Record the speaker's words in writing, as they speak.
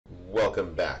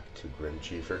Welcome back to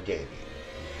Cheefer Gaming.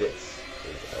 This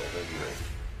is Elden Ring.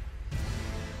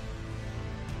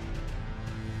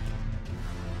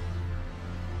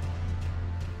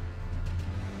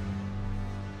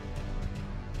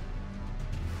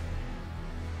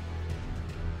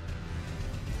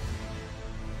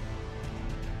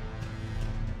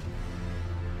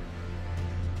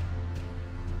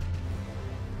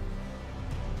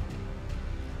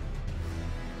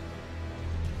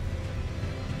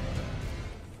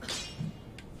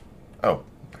 Oh,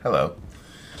 hello.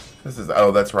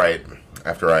 Oh, that's right.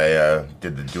 After I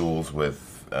did the duels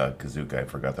with Kazuka, I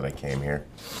forgot that I came here.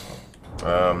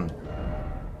 Hold on.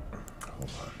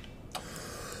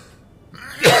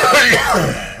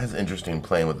 It's interesting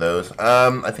playing with those. I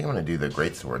think I'm going to do the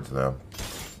great swords, though.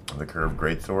 The curved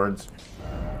great swords.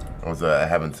 I was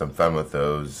having some fun with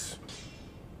those.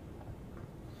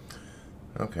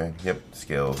 Okay, yep,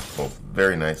 skills, both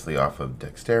very nicely off of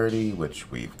dexterity,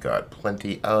 which we've got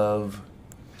plenty of.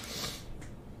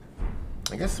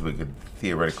 I guess we could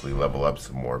theoretically level up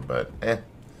some more, but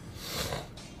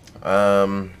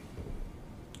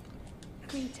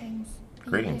Greetings.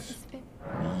 Greetings.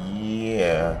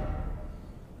 Yeah.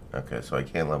 Okay, so I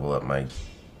can't level up my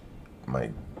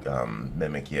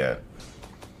mimic yet.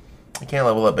 I can't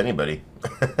level up anybody.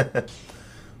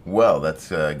 Well, that's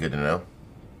good to know.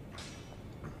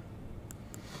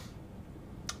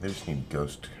 They just need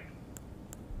ghost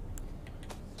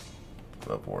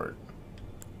level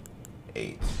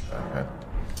 8. Okay.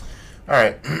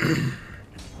 Alright. I'm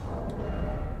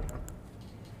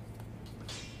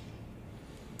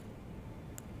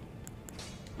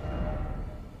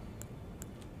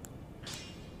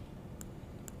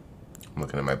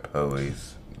looking at my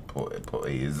poise.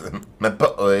 My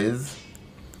poise.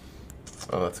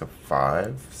 Oh, that's a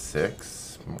 5,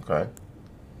 6. Okay.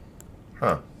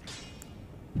 Huh.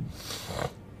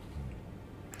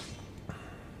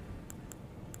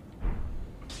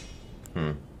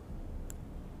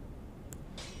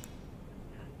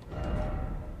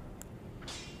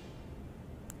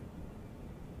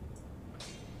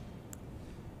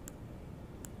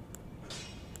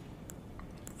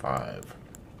 Five.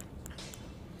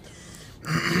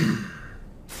 I'm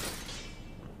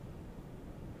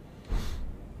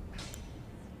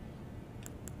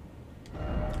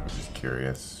just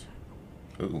curious.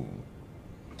 Ooh.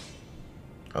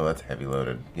 Oh, that's heavy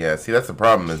loaded. Yeah, see, that's the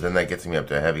problem, is then that gets me up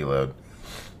to a heavy load.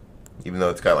 Even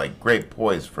though it's got, like, great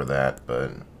poise for that,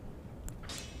 but...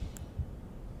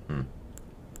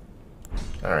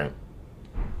 Alright.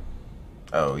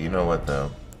 Oh, you know what, though?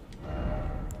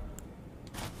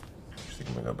 Actually,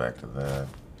 I'm gonna go back to that.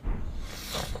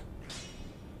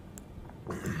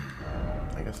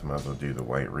 I guess I might as well do the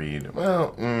white reed.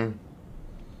 Well,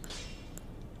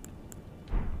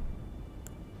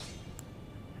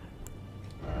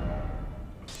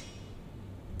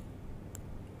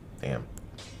 Damn.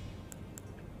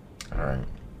 Alright.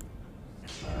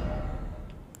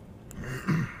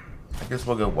 I guess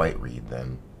we'll go white reed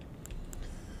then.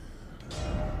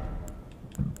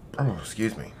 Oh,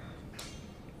 excuse me.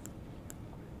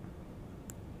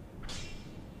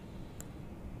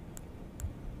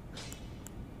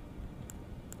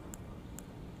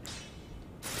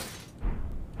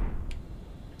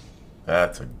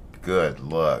 That's a good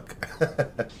look.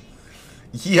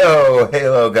 Yo,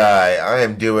 Halo guy, I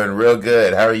am doing real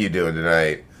good. How are you doing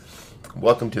tonight?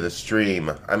 Welcome to the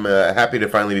stream. I'm happy to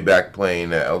finally be back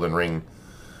playing Elden Ring.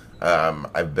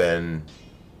 I've been...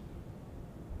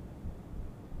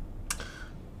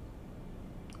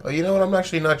 Oh, you know what? I'm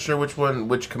actually not sure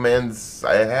which commands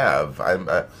I have.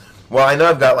 Well, I know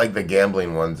I've got like the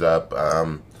gambling ones up,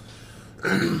 but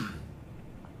I'm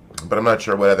not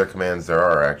sure what other commands there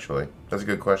are actually. That's a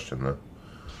good question, though.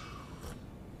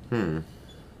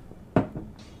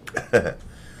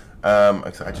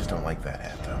 I just don't like that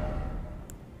hat, though.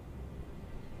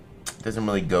 It doesn't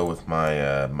really go with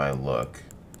my my look.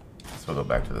 So we'll go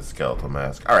back to the skeletal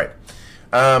mask. All right.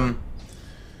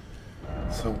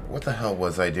 So what the hell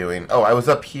was I doing? Oh, I was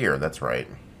up here. That's right.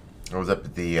 I was up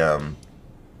at the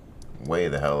way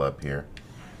the hell up here.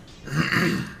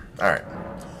 All right.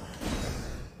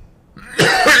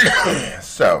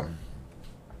 So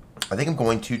I think I'm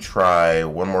going to try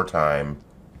one more time.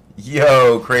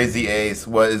 Yo, Crazy Ace,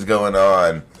 what is going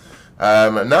on?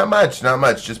 Not much.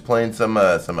 Just playing some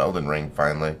Elden Ring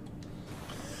finally.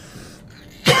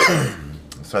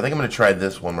 So I think I'm going to try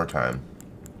this one more time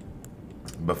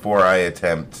before I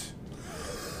attempt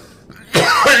to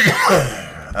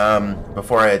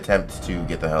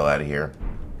get the hell out of here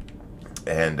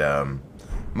and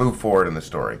move forward in the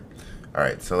story. All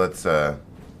right, so let's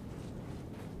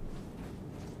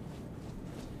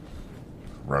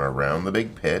run around the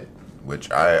big pit, which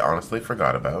I honestly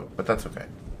forgot about, but that's okay.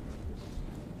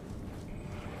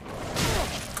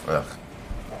 Ugh.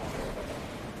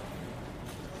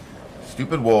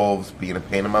 Stupid wolves being a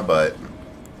pain in my butt.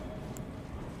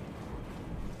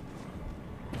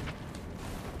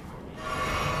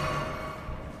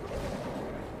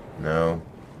 No.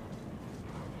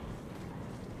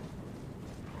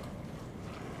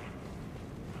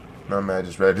 Not mad,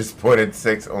 just red. Disappointed.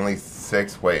 6, only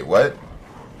 6. Wait, what?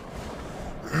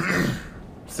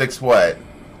 6 what?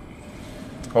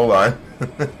 Hold on.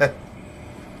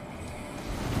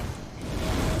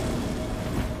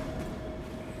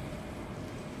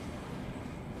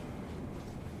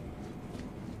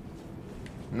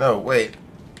 No, wait.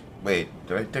 Wait,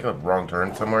 did I take a wrong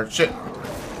turn somewhere? Shit!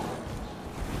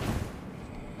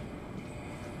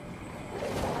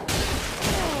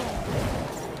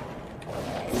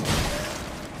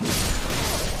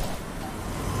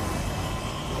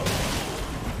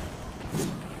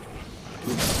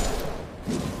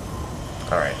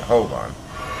 Alright, hold on.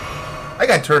 I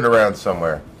got turned around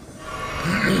somewhere.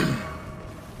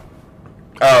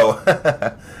 Oh,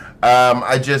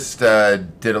 I just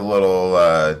did a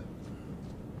little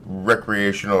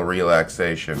recreational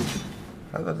relaxation.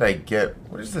 How did I get...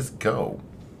 Where does this go?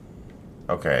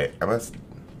 Okay, I must...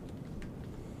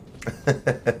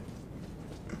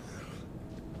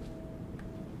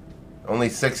 Only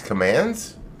 6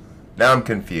 commands? Now I'm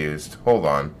confused. Hold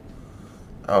on.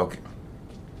 Okay.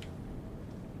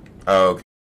 Okay.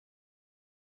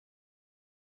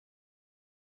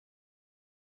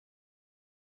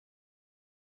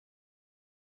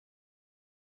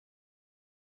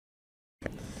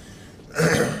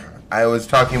 I was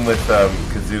talking with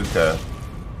Kazuka.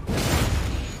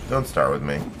 Don't start with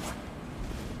me.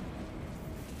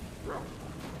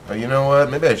 Oh, you know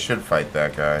what? Maybe I should fight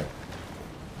that guy.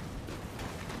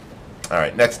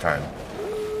 Alright, next time.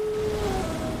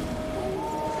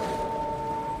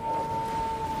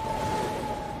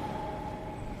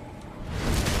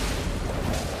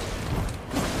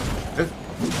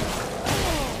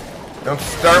 Don't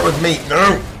start with me.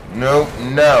 No! No,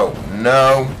 no,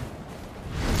 no.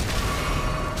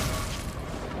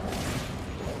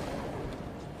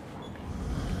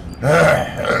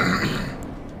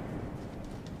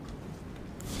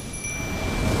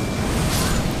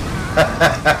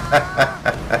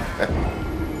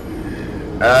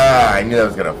 I knew that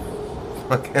was gonna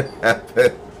fucking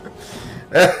happen.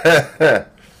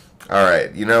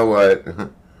 Alright, you know what?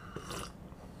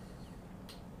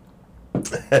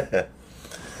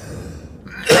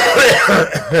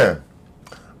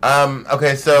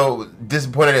 Okay, so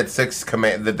disappointed at 6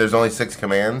 command that there's only 6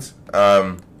 commands.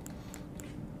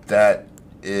 That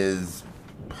is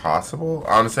possible.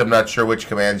 Honestly, I'm not sure which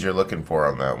commands you're looking for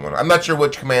on that one. I'm not sure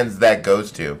which commands that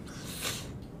goes to.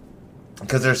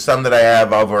 Because there's some that I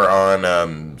have over on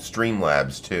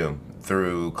Streamlabs too,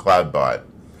 through CloudBot.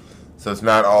 So it's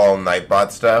not all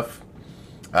Nightbot stuff.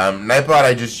 Nightbot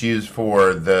I just use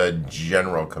for the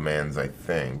general commands, I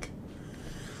think.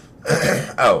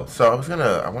 Oh, so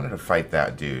I wanted to fight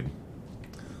that dude.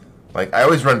 Like, I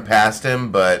always run past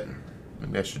him, but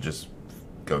maybe I should just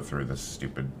go through this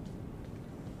stupid...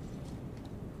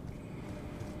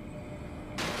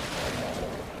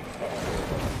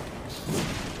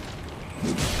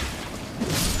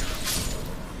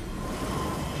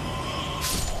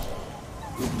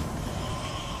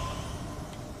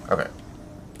 Okay.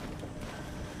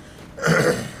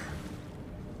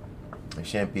 I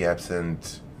shan't be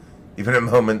absent. Even a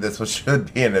moment, this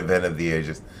should be an event of the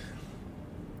ages.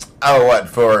 Oh, what,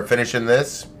 for finishing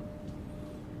this?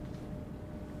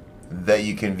 That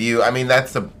you can view? I mean,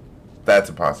 that's a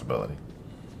possibility.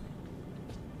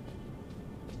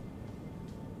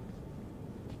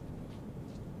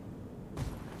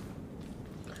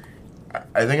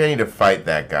 I think I need to fight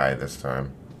that guy this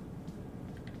time.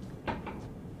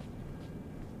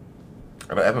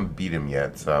 I haven't beat him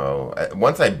yet, so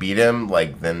once I beat him,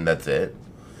 like, then that's it.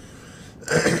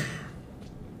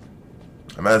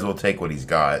 I might as well take what he's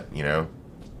got, you know?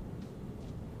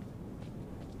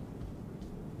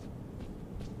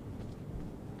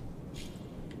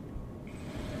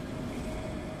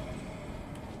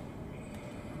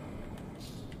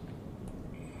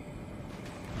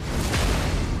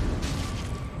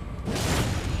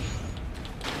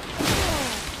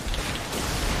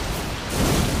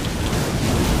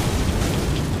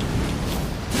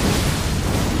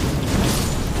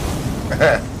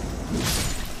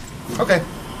 Okay.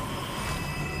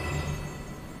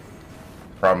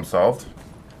 Problem solved.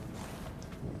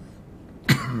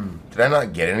 Did I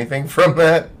not get anything from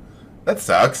that? That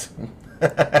sucks.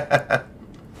 Because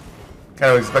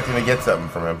Kind of expecting to get something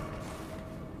from him.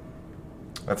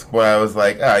 That's why I was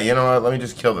like, ah, you know what? Let me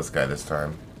just kill this guy this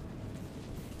time.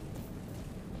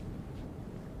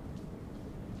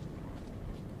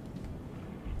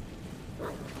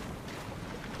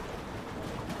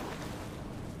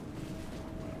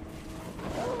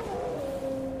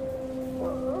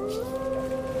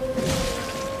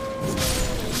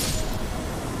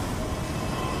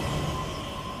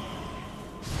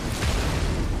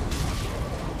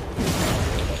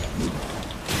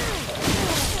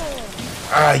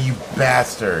 Ah, you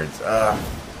bastards.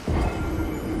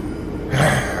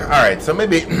 Alright, so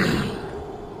maybe...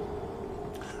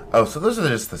 Oh, so those are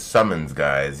just the summons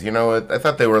guys. You know what? I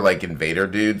thought they were like invader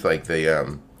dudes, like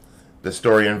the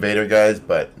story invader guys,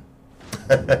 but...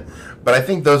 but I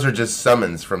think those are just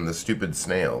summons from the stupid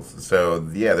snails. So,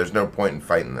 yeah, there's no point in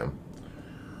fighting them.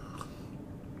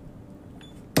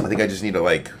 I think I just need to,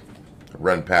 like,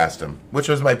 run past them. Which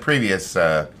was my previous...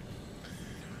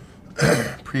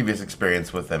 previous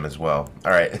experience with them as well.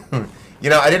 Alright. You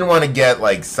know, I didn't want to get,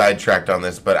 like, sidetracked on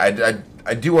this, but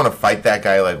I do want to fight that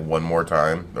guy, like, one more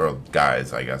time. Or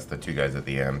guys, I guess. The two guys at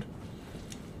the end.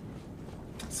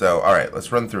 So, alright.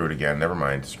 Let's run through it again. Never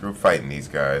mind. Screw fighting these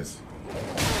guys.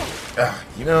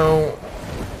 You know...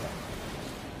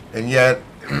 And yet,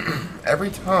 every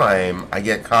time I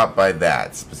get caught by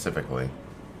that, specifically...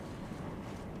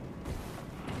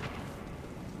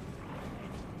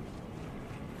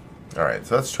 Alright,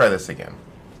 so let's try this again.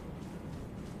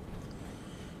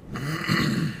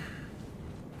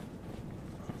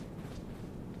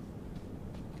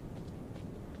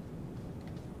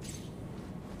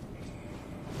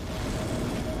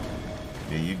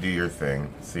 Yeah, you do your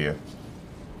thing. See ya.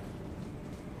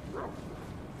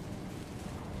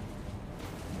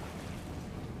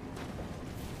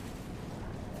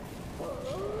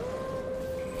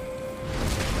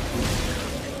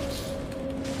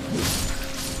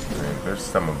 There's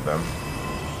some of them.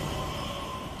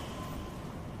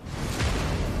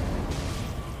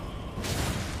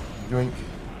 Yoink.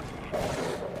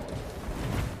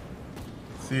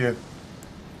 See ya.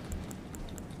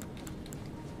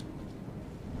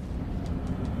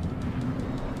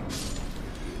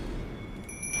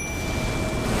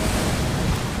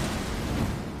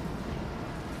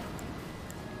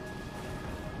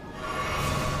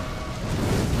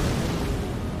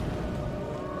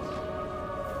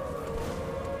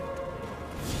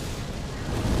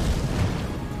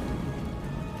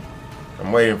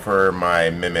 I'm waiting for my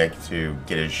mimic to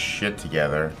get his shit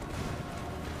together.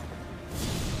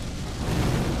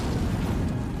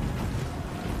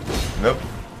 Nope.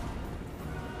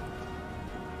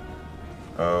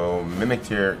 Oh, mimic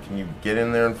here. Can you get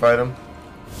in there and fight him?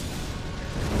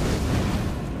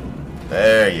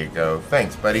 There you go.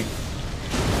 Thanks, buddy.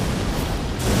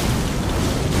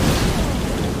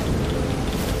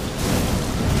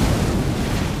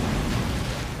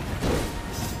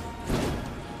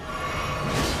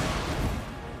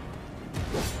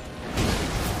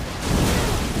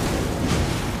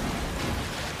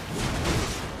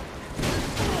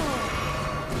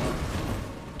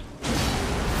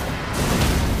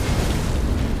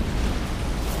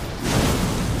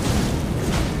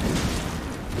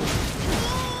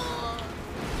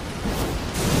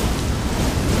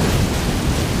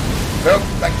 Nope,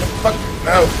 like the fuck.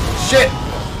 No, shit.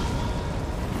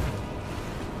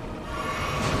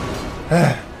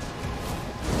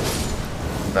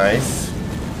 Nice.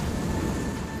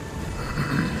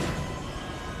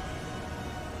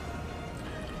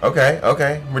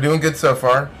 Okay. We're doing good so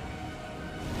far.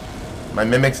 My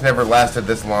mimics never lasted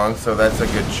this long, so that's a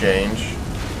good change.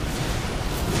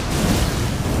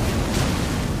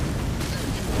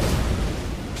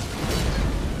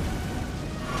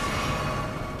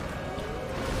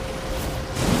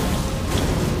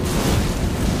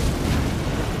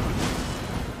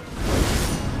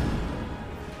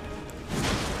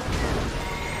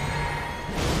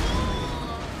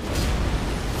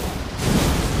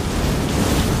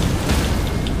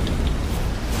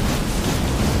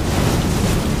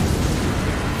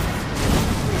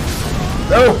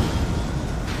 No!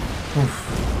 Oof.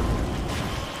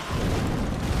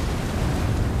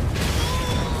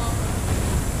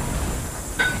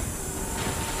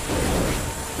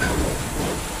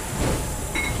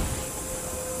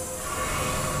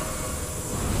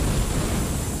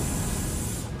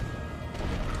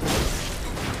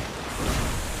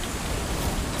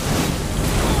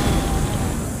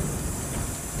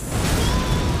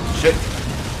 Shit.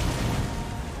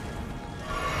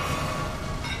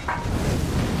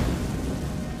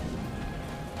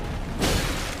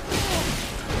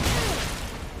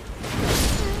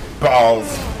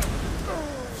 Balls.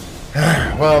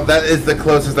 Well, that is the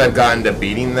closest I've gotten to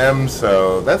beating them,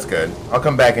 so that's good. I'll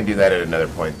come back and do that at another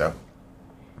point, though.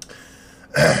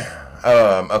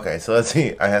 Okay, so let's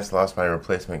see. I have lost my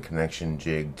replacement connection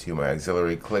jig to my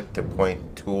auxiliary click to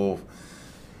point tool.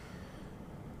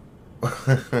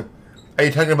 Are you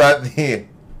talking about the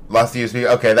lost the USB?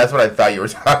 Okay, that's what I thought you were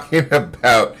talking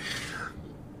about.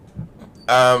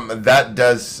 That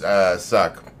does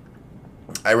suck.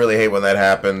 I really hate when that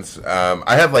happens.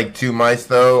 I have like 2 mice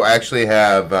though. I actually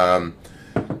have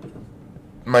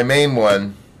my main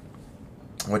one,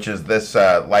 which is this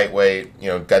lightweight, you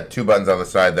know, got 2 buttons on the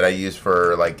side that I use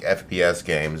for like FPS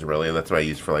games, really. That's what I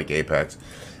use for like Apex.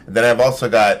 And then I've also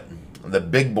got the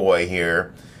big boy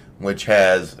here, which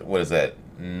has, what is that,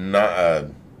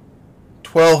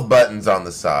 12 buttons on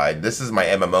the side. This is my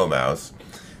MMO mouse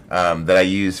that I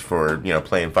use for, you know,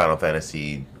 playing Final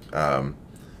Fantasy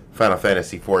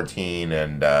 14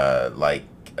 and like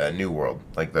New World,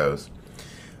 like those.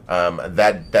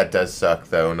 That does suck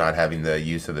though, not having the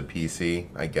use of the PC.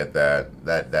 I get that.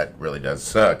 That really does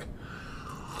suck.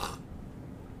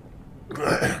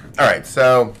 Alright,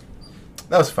 so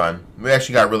that was fun. We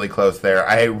actually got really close there.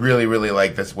 I really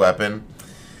like this weapon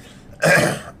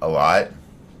a lot.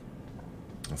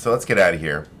 So let's get out of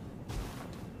here.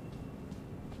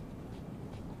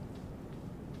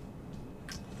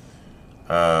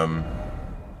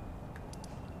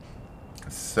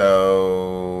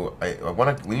 So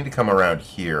we need to come around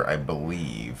here, I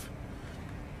believe.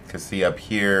 Cause see up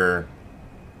here,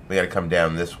 we got to come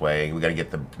down this way. We got to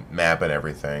get the map and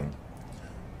everything.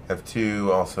 F2,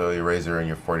 also your razor and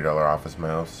your $40 office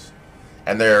mouse,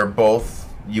 and they're both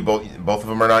of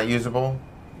them are not usable.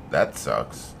 That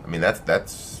sucks. I mean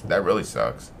that really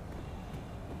sucks.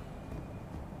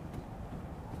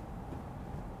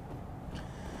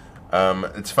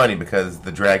 It's funny because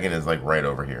the dragon is like right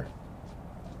over here.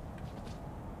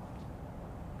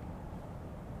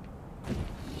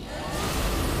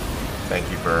 Thank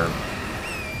you for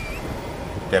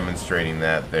demonstrating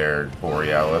that there,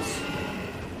 Borealis.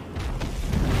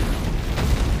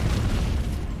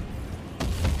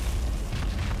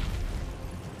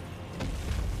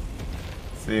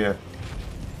 See ya.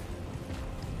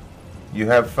 You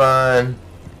have fun.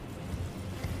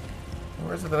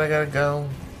 Where is it that I gotta go?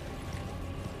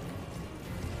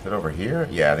 Is it over here?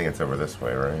 Yeah, I think it's over this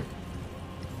way, right?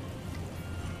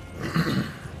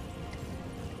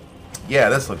 Yeah,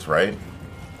 this looks right.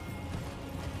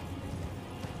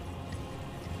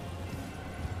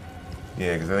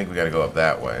 Yeah, because I think we gotta go up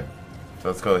that way. So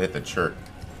let's go hit the church.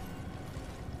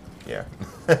 Yeah.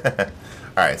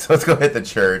 Alright, so let's go hit the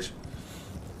church.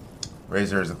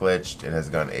 Razor is glitched and has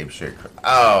gone apeshit.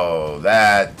 Oh,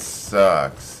 that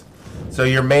sucks. So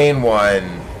your main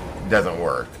one doesn't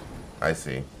work. I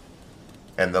see.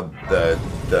 And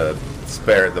the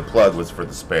spare, the plug was for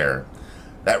the spare.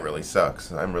 That really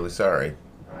sucks. I'm really sorry.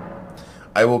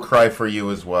 I will cry for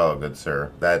you as well, good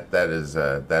sir. That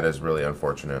is really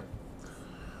unfortunate.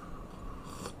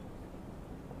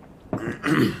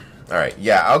 Alright,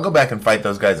 yeah, I'll go back and fight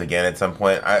those guys again at some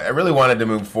point. I really wanted to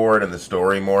move forward in the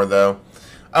story more, though.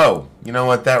 Oh, you know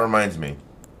what? That reminds me.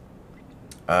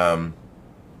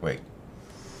 Wait.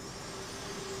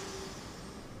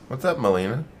 What's up,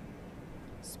 Melina?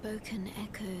 Spoken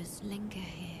echoes linger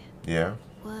here. Yeah?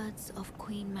 Words of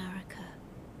Queen Marika,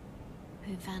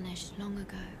 who vanished long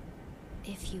ago.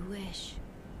 If you wish,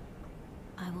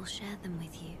 I will share them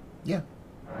with you. Yeah.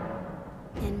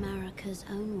 In Marika's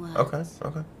own words.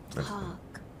 Okay.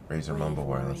 Hark. Razor Mumble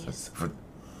Wireless.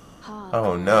 Hark,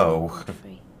 Oh no.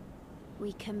 Godfrey.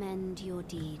 We commend your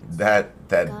deeds. That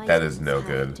is no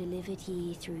good. Delivered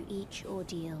ye through each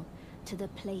ordeal to the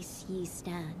place ye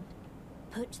stand.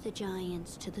 Put the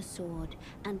giants to the sword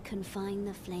and confine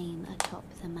the flame atop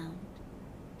the mount.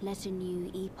 Let a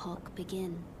new epoch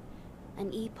begin,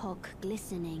 an epoch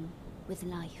glistening with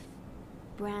life.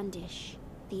 Brandish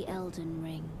the Elden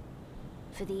ring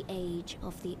for the age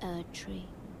of the Erd tree.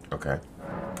 Okay.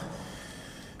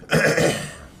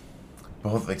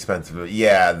 Both expensive.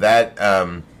 Yeah, that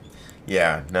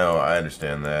yeah, no, I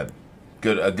understand that.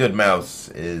 A good mouse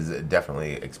is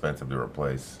definitely expensive to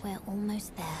replace. We're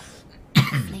almost there.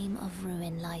 The flame of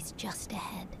ruin lies just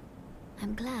ahead.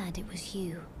 I'm glad it was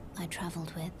you I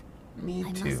traveled with. Me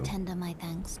I too. must tender my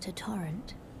thanks to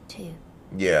Torrent, too.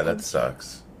 Yeah, that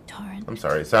sucks. Torrent. I'm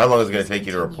sorry. So how long is it going to take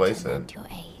you to replace it? Your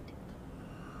aid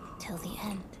till the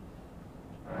end.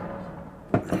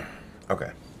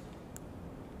 Okay.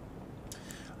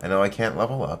 I know I can't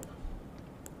level up.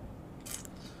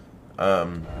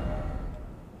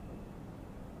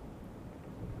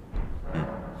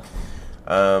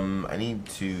 I need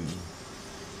to...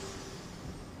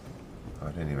 I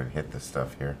I didn't even hit this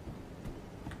stuff here.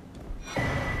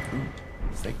 Ooh,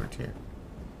 sacred tear.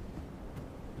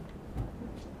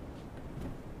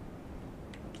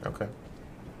 Okay.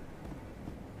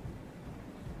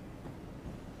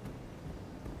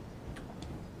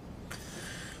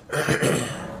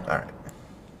 Alright.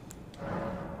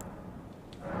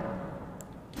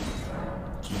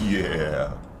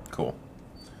 Yeah. Cool.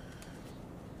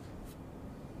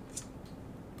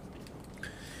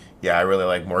 Yeah, I really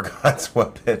like Morgoth's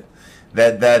weapon.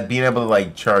 That being able to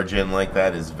like charge in like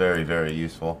that is very, very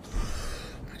useful.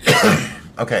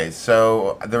 Okay,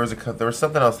 so there was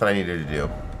something else that I needed to do.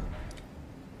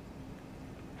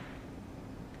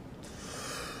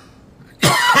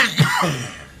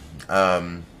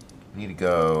 Need to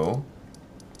go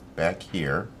back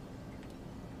here.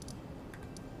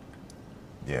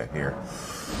 Yeah, here.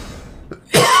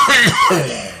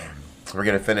 We're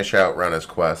gonna finish out Ronnie's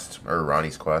quest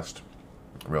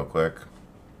real quick.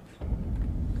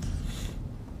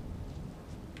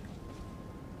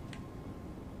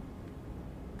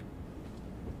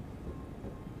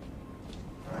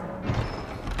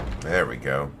 There we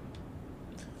go.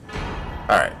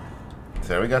 Alright.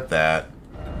 So we got that.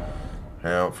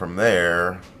 Now from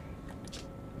there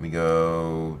we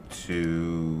go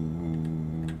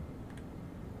to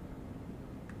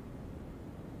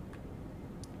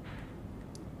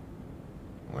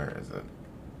where is it?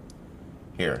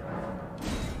 Here.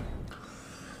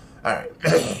 Alright.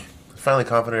 Finally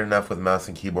confident enough with mouse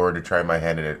and keyboard to try my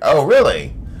hand in it. Oh,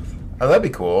 really? Oh, that'd be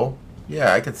cool.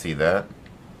 Yeah, I could see that.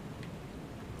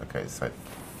 Okay, so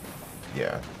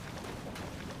yeah.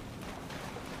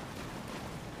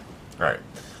 Alright.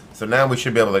 So now we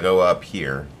should be able to go up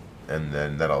here, and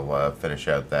then that'll finish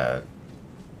out that.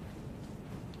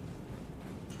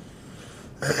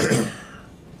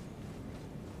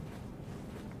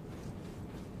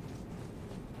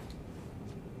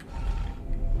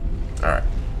 Alright.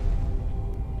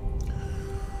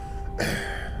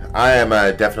 I am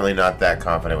definitely not that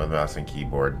confident with mouse and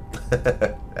keyboard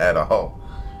at all.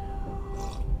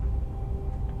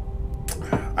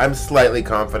 I'm slightly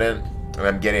confident,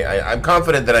 and I'm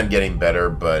confident that I'm getting better,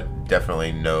 but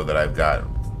definitely know that I've got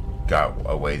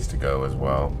a ways to go as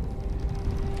well.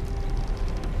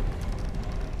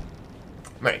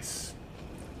 Nice.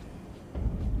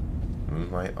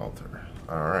 Moonlight altar.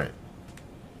 Alright.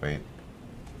 Wait.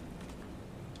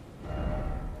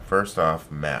 First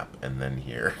off, map, and then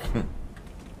here.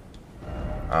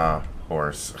 Ah,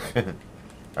 horse.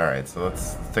 Alright, so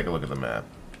let's take a look at the map.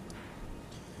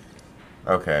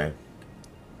 Okay.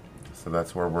 So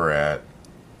that's where we're at.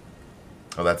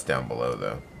 Oh, that's down below,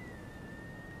 though.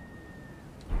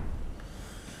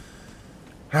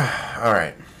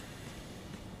 Alright.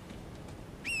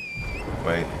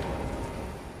 Wait.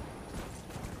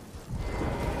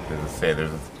 Does it say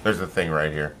there's a thing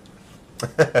right here?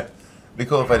 Be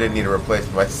cool if I didn't need to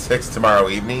replace my 6 tomorrow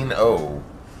evening. Oh,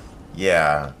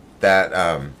 yeah, that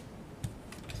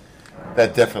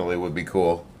definitely would be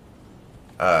cool.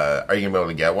 Are you gonna be able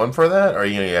to get one for that, or are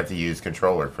you gonna have to use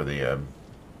controller for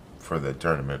the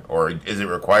tournament, or is it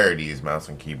required to use mouse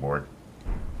and keyboard?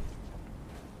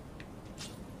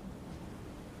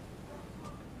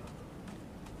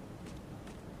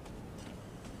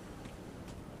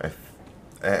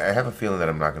 I have a feeling that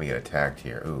I'm not going to get attacked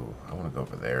here. Ooh, I want to go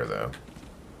over there, though.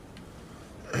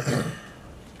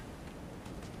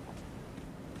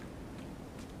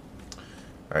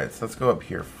 Alright, so let's go up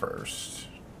here first.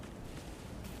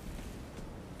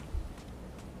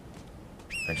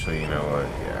 Actually, you know what?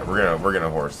 Yeah, we're gonna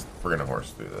horse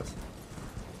through this.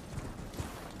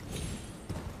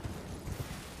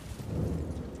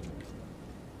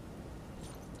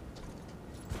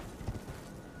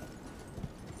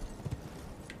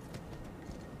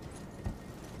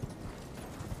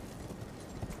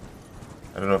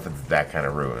 I don't know if it's that kind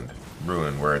of ruined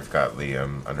where it's got the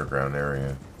underground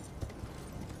area.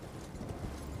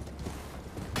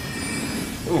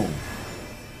 Ooh.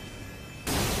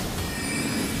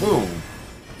 Boom.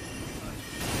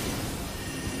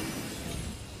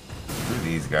 Screw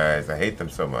these guys. I hate them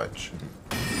so much.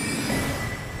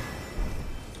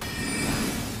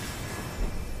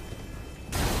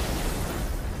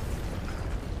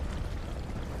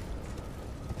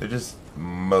 They're just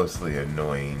mostly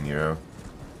annoying, you know?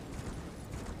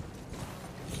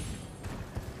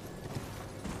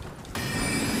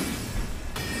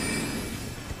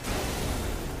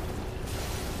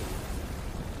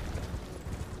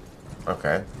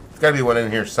 Okay. There's gotta be one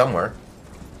in here somewhere.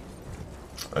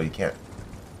 Oh, you can't.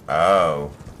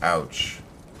 Oh. Ouch.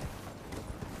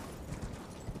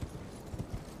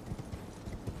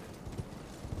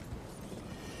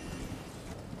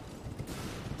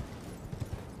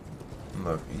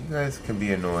 Look, you guys can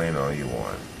be annoying all you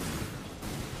want.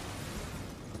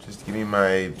 Just give me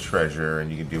my treasure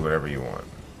and you can do whatever you want.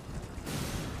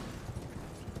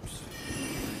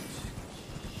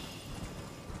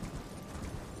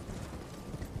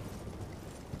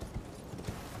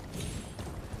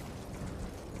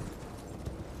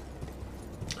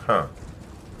 Huh.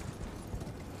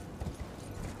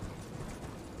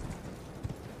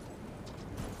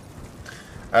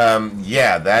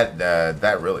 Yeah,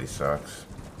 that really sucks.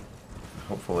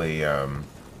 Hopefully,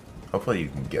 hopefully you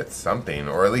can get something,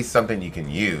 or at least something you can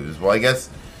use. Well, I guess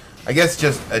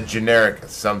just a generic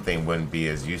something wouldn't be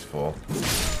as useful.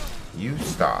 You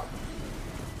stop.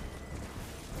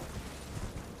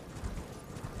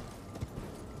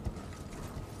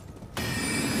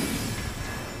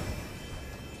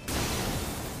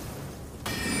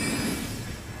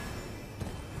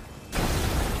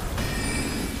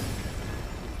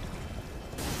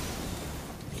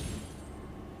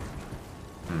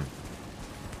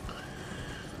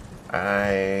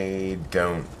 I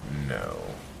don't know.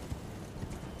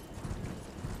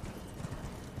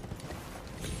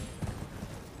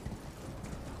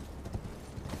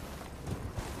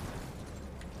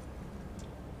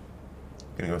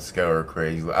 Gonna go scour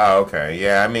crazy. Oh, okay.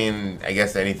 Yeah, I mean, I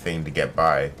guess anything to get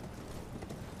by.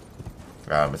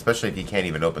 Especially if you can't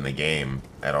even open the game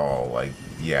at all. Like,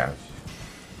 yeah.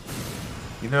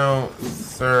 You know,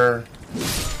 sir.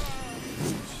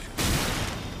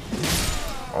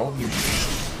 Oh, you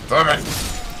stop it!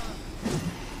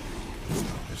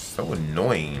 You're so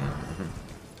annoying.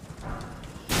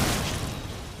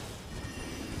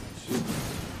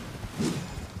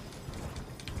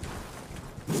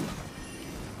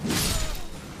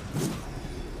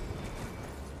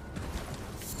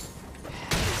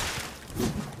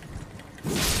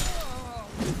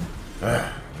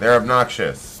 They're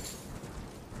obnoxious.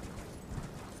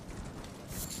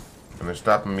 And they're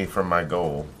stopping me from my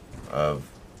goal of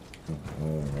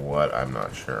what? I'm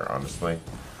not sure, honestly.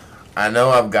 I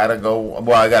know I've got to go.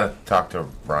 Well, I got to talk to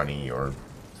Ronnie or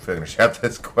finish out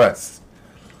this quest.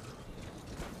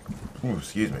 Ooh,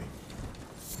 excuse me.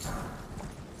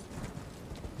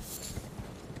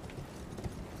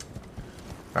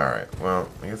 Alright, well,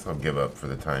 I guess I'll give up for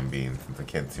the time being since I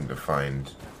can't seem to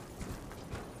find...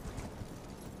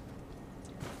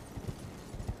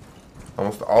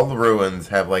 Almost all the ruins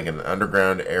have like an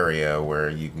underground area where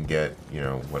you can get, you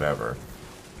know, whatever.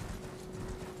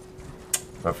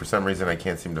 But for some reason I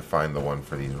can't seem to find the one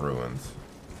for these ruins.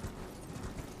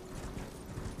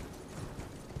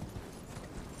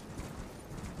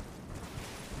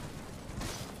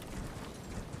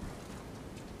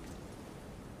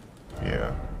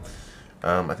 Yeah.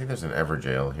 I think there's an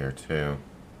Everjail here too.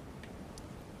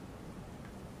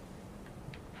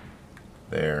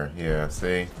 There, yeah,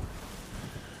 see?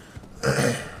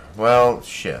 Well,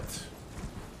 shit.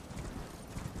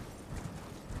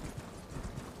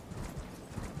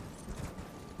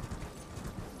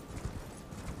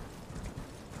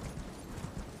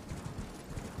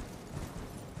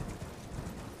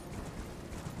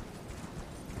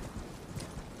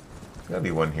 There's gotta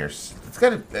be one here. It's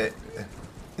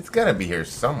gotta be here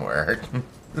somewhere.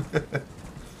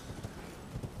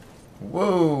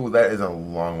 Whoa, that is a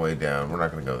long way down. We're not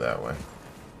gonna go that way.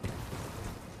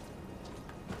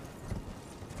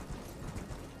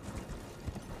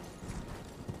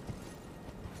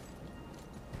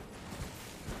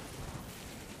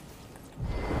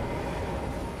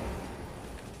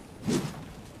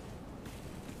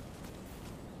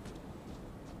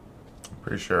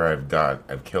 Pretty sure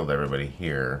I've killed everybody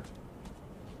here.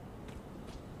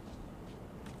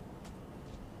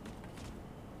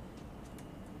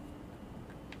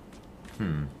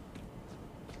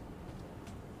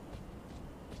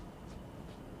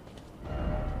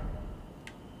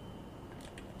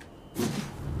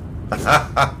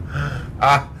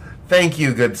 Thank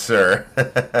you, good sir.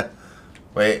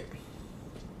 Wait.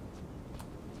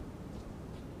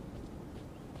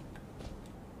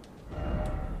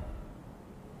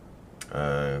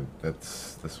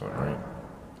 That's this one, right?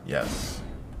 Yes.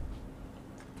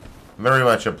 Very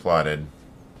much applauded.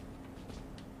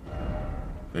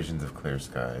 Visions of clear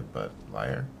sky, but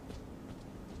liar.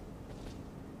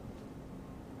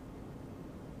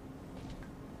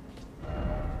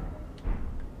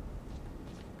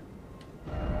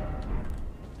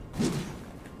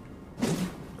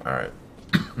 Alright.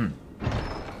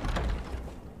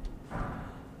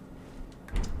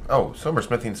 Oh,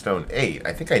 Silversmithing Stone 8.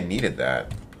 I think I needed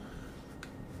that.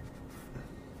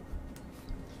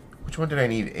 Which one did I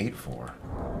need 8 for?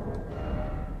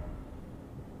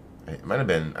 It might have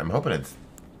been... I'm hoping it's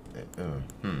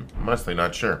I'm honestly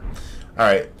not sure.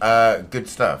 Alright, good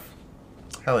stuff.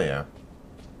 Hell yeah.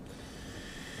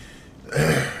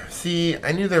 See,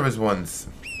 I knew there was one...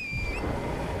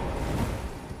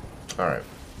 Alright.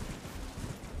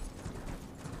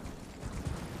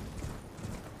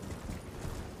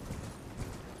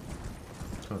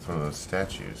 Oh, it's one of those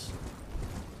statues.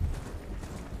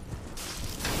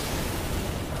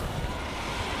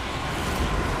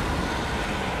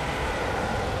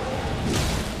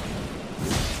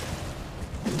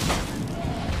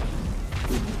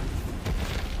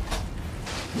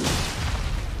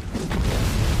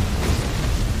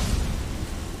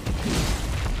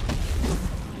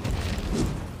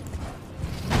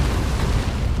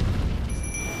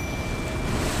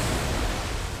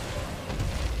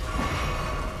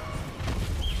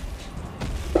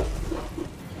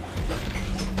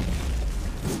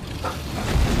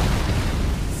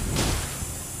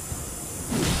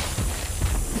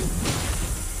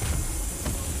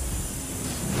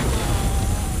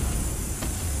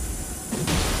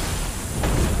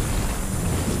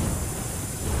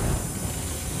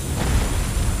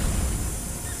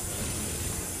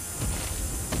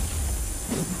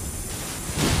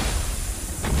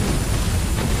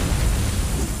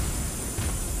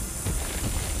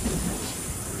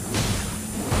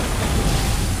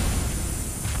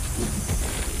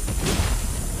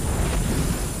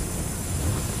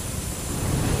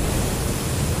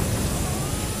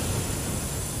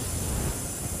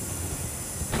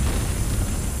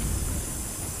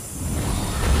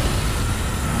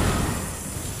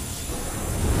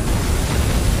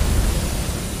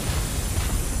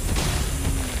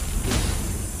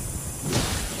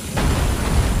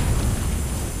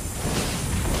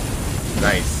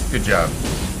 Nice. Good job.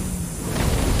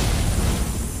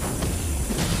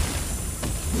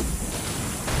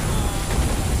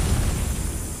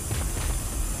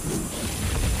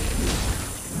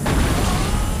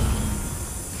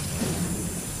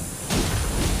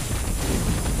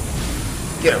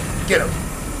 Get him. Get him.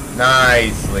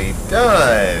 Nicely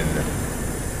done.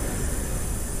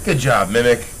 Good job,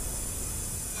 Mimic.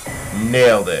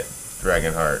 Nailed it.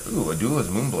 Dragonheart. Ooh, a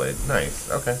duelist Moonblade. Nice.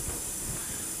 Okay.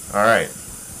 Alright.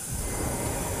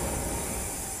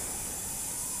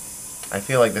 I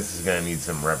feel like this is going to need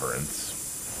some reverence.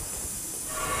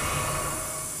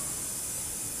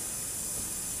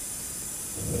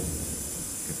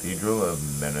 Cathedral of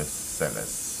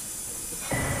Menesenes.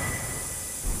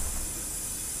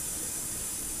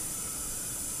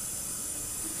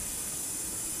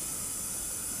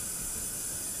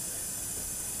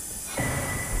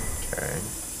 Okay.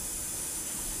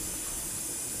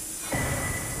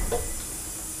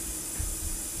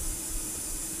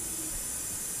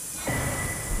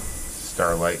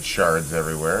 Starlight shards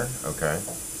everywhere. Okay.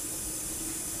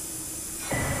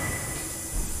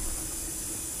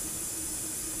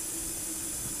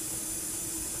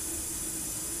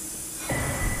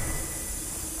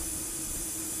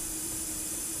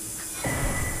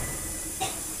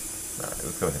 Alright,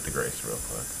 let's go hit the Grace real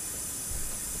quick.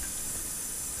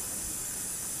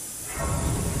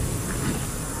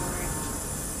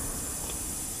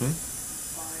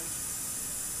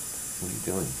 What are you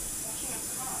doing?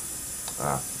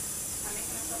 Ah.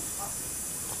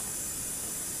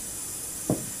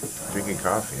 Drinking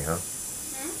coffee, huh?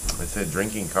 I said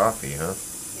drinking coffee, huh?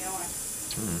 Yeah, why?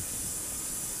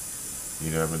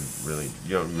 You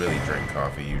don't really drink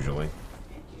coffee usually.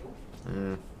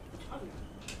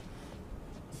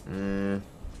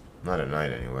 Not at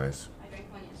night anyways. I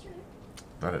drank one yesterday.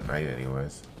 Not at night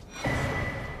anyways. At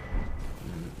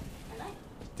night?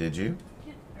 Did you?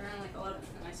 Yeah, around like 11,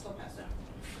 and I still passed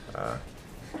out.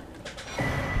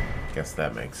 Guess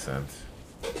that makes sense.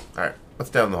 Alright,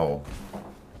 let's down the hole.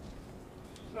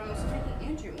 But I was taking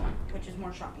Andrew one, which is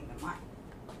more shocking than mine.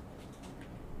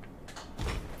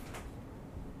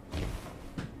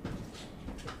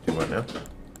 Do what now?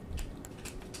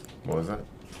 What was that? I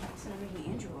said I'm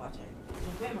making Andrew a latte. It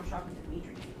was way more shocking than me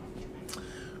drinking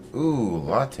one. Ooh,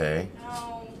 latte.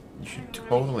 No. You should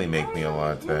totally make me a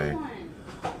latte.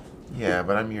 Yeah,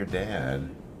 but I'm your dad.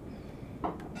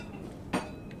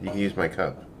 You can use my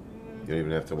cup. You don't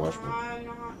even have to wash me. I'm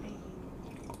not making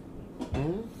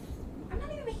one. I'm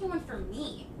not even making one for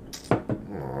me.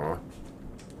 Aww.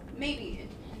 Maybe.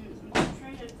 I'm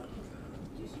trying to do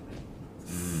something.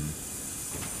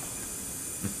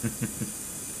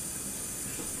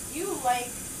 You like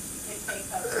to take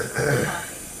up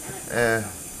coffee. And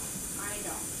I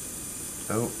don't.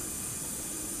 Oh.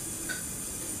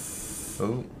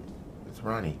 Oh. It's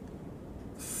Ronnie.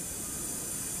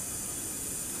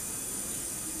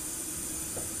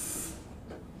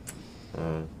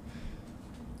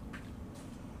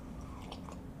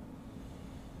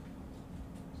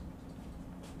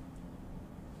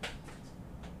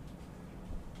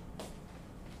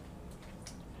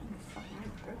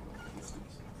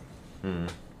 Hmm.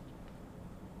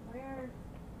 Where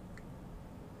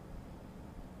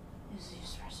is the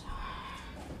espresso?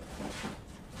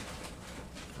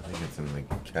 I think it's in the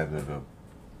cabinet up.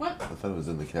 What? I thought it was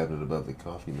in the cabinet above the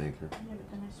coffee maker. Yeah,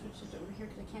 but then I switched it over here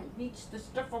because I can't reach the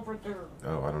stuff over there.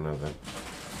 Oh, I don't know that.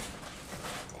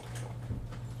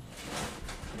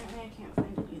 Apparently I can't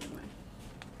find it either way.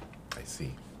 I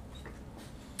see.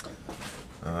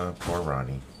 Poor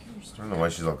Ronnie. I don't know why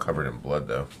she's all covered in blood,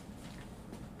 though.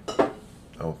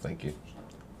 Oh, thank you.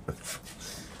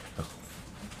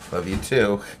 Love you,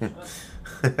 too.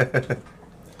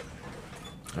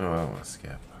 Oh, I want to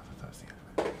skip. I thought that was the end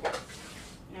of it.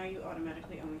 Now you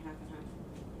automatically only half and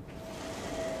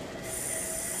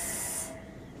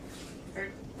half.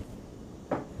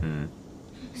 Hmm.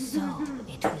 So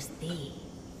it was thee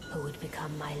who would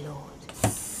become my lord.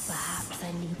 Perhaps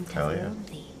I needn't Hell have yeah. known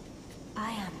thee.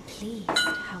 I am pleased,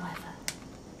 however.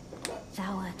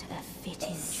 Thou art a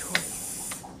fitting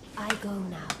choice. I go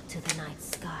now to the night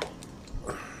sky.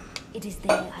 It is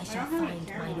there I shall find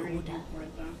mine order.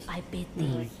 I bid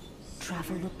thee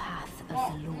travel the path of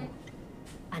the Lord.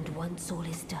 And once all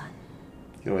is done,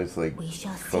 You always like we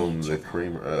shall see foam each the other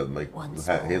creamer, like once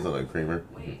more. hazelnut creamer.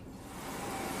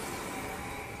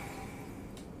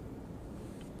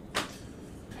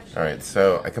 All right,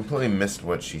 so I completely missed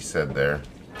what she said there.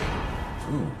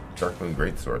 Ooh, Darkmoon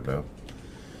Greatsword though.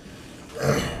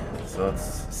 So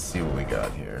let's see what we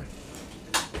got here.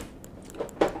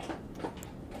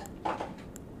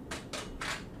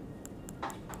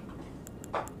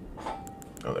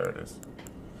 Oh, there it is.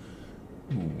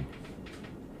 Ooh.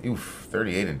 Oof,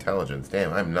 38 intelligence.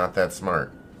 Damn, I'm not that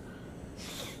smart.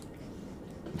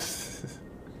 I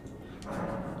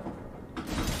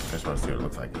just want to see what it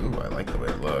looks like. Ooh, I like the way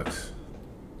it looks.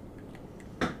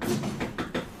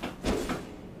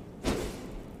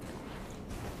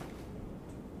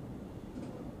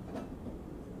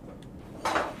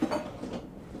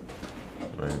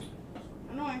 Right.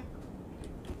 Annoying.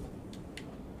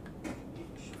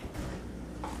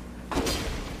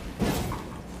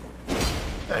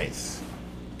 Nice.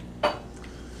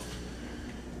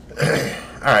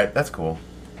 Alright, that's cool.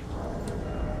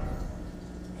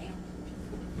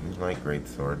 Light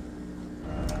Greatsword.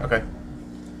 Okay.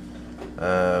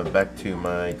 Back to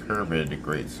my Curbed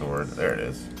Greatsword. There it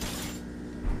is.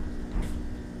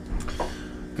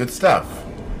 Good stuff.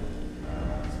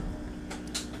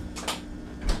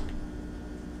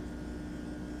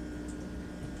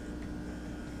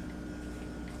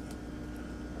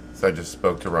 So I just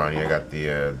spoke to Ronnie. I got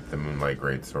the Moonlight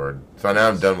Greatsword. So now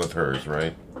I'm done with hers,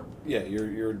 right? Yeah,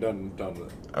 you're done with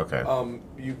it. Okay.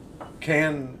 You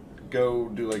can go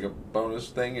do like a bonus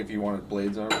thing if you wanted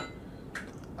Blade's armor.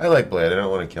 I like Blade. I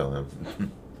don't want to kill him.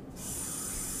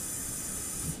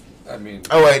 I mean,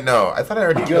 Oh wait, no. I thought I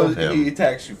already killed him. he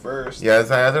attacks you first. Yeah, I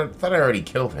thought I already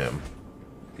killed him.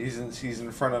 He's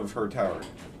in front of her tower.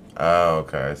 Oh,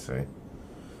 okay, I see.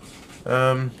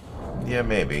 Yeah,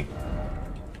 maybe.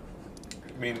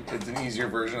 I mean, it's an easier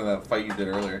version of that fight you did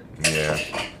earlier. Yeah.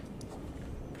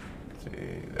 Let's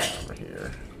see, that over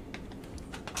here.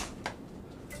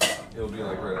 It'll be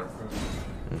like right up front.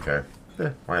 Okay.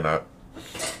 Yeah, why not?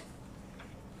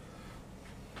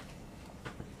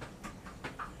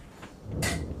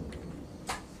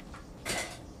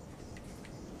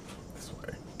 This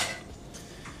way.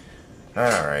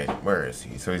 Alright, where is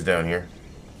he? So he's down here?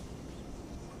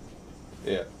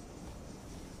 Yeah.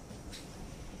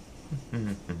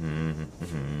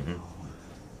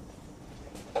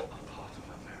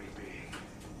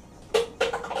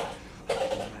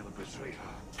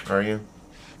 Are you?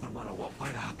 No matter what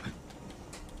might happen.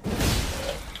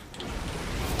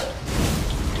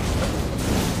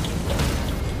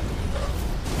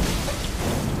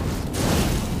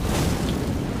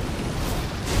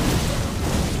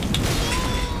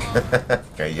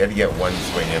 Okay, you had to get one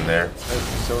swing in there.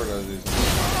 That's sort of these.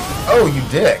 Oh, you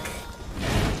dick!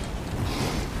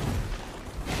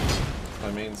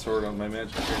 My main sword on my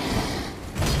magic trick.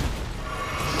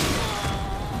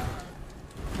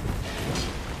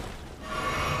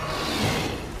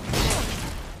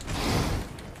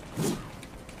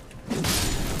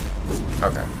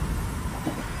 Okay.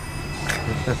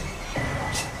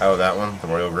 Oh, that one? The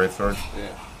Royal Greatsword?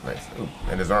 Yeah. Nice. Ooh,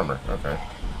 and his armor. Okay.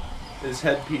 His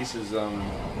headpiece is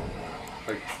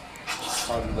like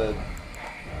on the.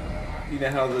 You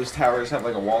know how those towers have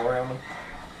like a wall around them?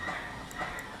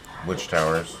 Which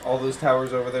towers? All those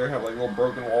towers over there have like little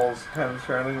broken walls kind of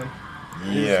surrounding them.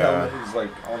 His Yeah. helmet is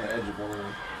like on the edge of one of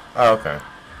them. Oh, okay.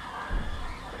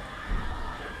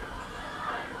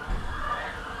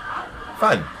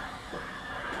 Fun.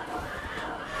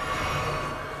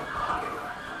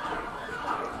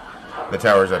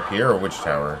 tower's up here, or which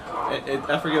tower?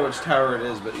 I forget which tower it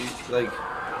is, but like,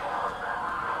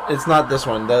 it's not this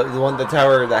one. The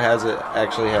tower that has it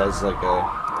actually has like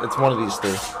a. It's one of these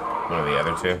three. One of the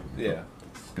other two? Yeah.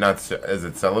 Not is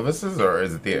it Celivis's or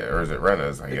is it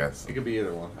Rena's? I guess. It could be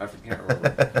either one. I can't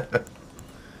remember.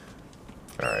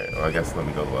 All right. Well, I guess let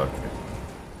me go look.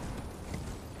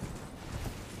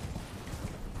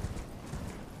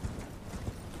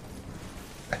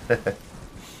 Oh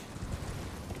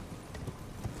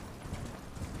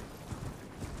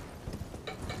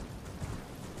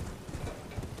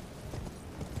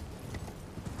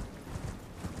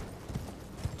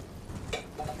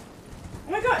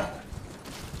my god!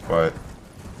 What?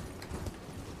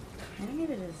 I need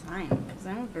a design because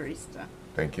I'm a barista.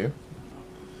 Thank you.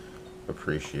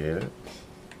 Appreciate it.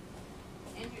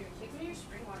 Andrew, take me your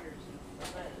spring waters and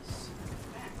fill those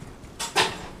back.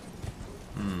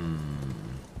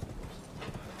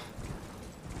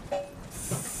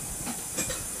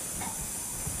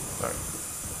 Sorry.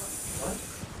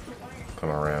 Come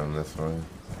around this way.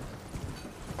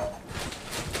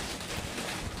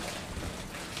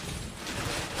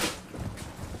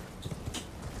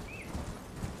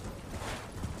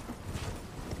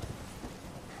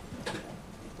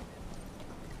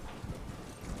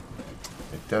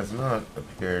 It does not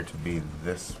appear to be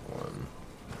this one.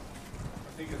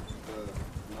 I think it's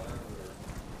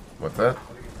What's that? I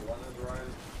think it's Lenin's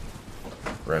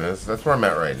Rena's. That's where I'm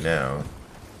at right now.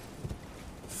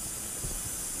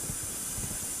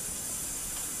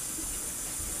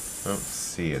 I don't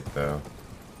see it though.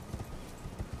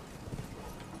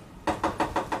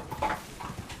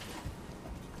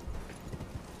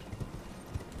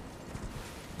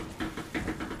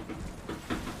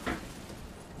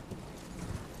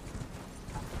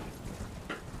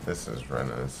 This is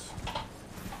Rena's.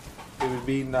 It would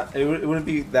be not. It wouldn't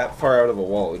be that far out of a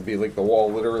wall. It'd be like the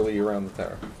wall literally around the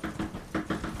tower.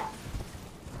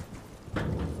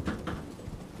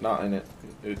 Not in it.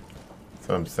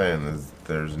 So I'm saying is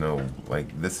there's no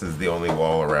like this is the only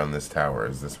wall around this tower.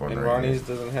 Is this one And right Ronnie's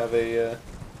here? doesn't have a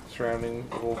surrounding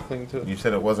little thing to it. You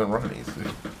said it wasn't Ronnie's.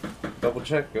 Double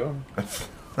check, go.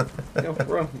 Yo,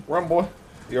 run, boy.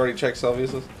 You already checked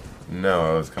Selvius's?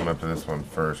 No, I was coming up to this one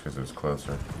first because it was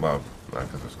closer. Well, not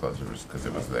because it was closer, just because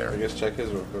it was I there. guess check his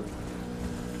real quick.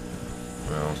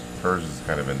 Well, hers is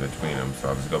kind of in between them, so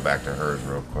I'll just go back to hers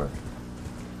real quick.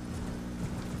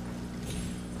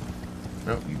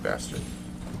 Oh, you bastard.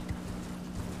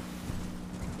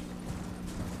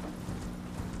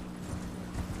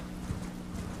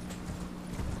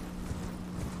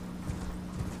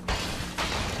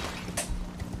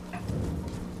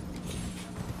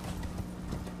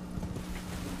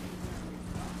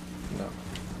 No.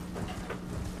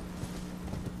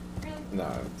 No,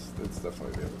 it's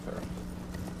definitely the other tower.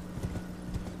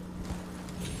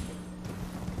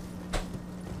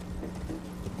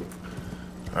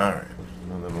 Alright,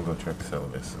 well then we'll go check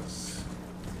Celivis's.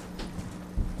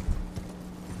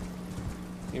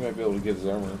 He might be able to get his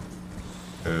armor.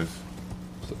 Whose?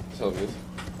 Selvius.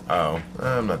 Oh,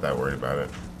 I'm not that worried about it.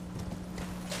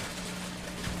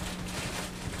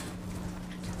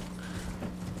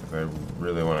 I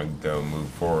really want to go move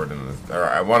forward in this, or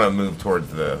I want to move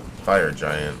towards the fire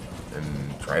giant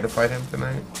and try to fight him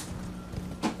tonight.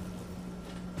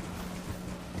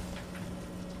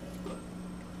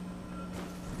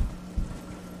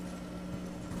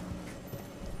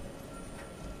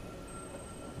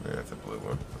 Yeah, it's a blue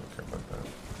one. I don't care about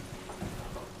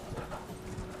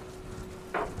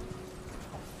that.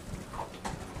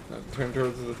 Now turn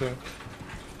towards the thing.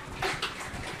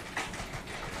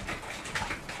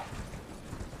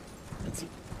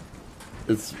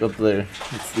 It's up there.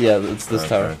 It's this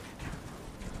tower. Okay.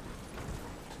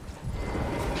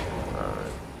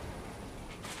 Alright.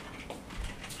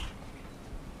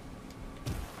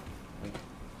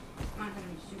 It's not gonna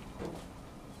be super cool.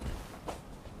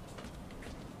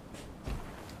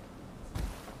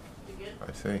 You good?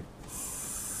 I see.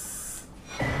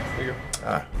 There you go.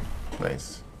 Ah,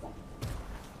 nice.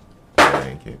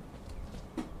 Thank you.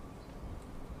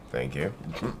 Thank you.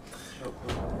 Oh, cool.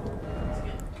 That's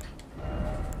good.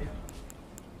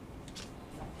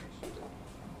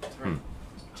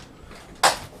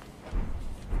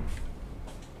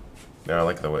 No, I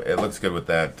like the way it looks good with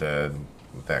that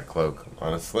cloak.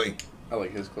 Honestly, I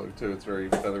like his cloak too. It's very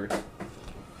feathery.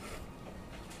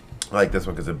 I like this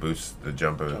one because it boosts the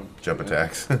jump Yeah.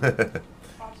 attacks.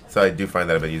 So I do find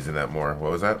that I've been using that more.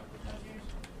 What was that?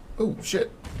 Oh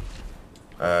shit.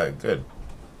 Good.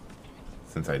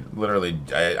 Since I literally,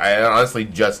 I honestly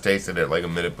just tasted it like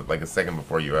a second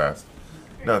before you asked.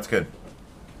 No, it's good.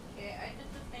 Okay, I did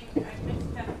the thing. I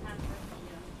mixed 7 half for you.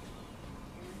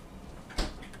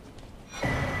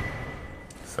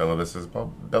 fellow. This is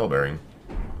bell bearing.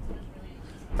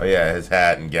 Oh yeah, his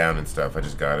hat and gown and stuff. I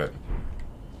just got it.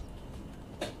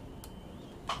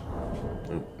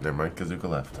 Ooh, never mind. Kazuka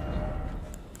left.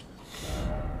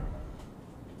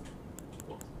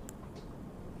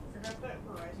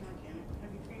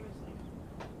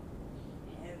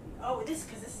 Oh, this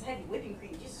because this is heavy whipping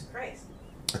cream. Jesus Christ.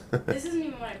 This isn't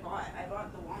even what I bought. I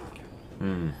bought the walnut.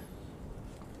 Hmm.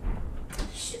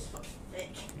 Shit's fucking thick.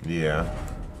 Yeah.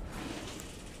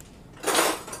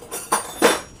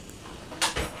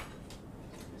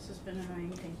 This has been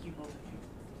annoying. Thank you both of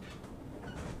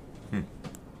you.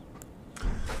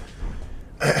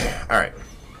 Alright.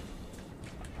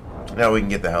 Now we can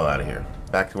get the hell out of here.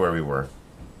 Back to where we were.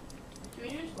 Can we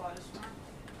do enchiladas tomorrow?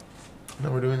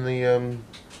 No, we're doing the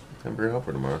hamburger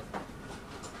helper tomorrow.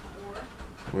 Or?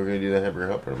 We're gonna do the hamburger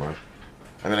helper tomorrow.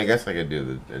 I mean, I guess I could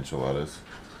do the enchiladas.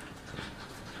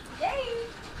 Yay!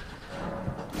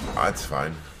 Oh, that's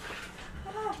fine.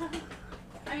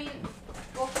 I mean,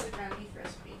 go for the ground beef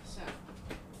recipe, so.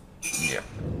 Yeah.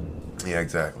 Yeah,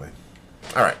 exactly.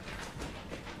 Alright.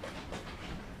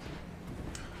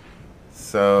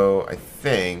 So, I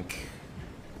think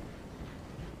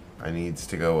I needs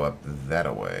to go up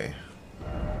that way.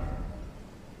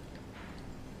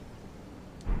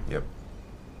 Yep.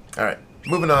 Alright,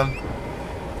 moving on.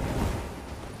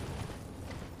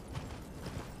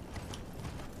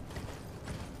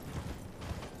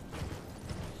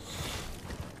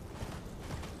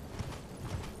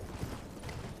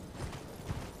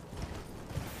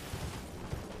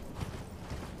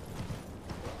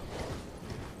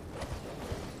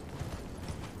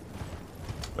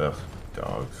 Ugh,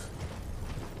 dogs.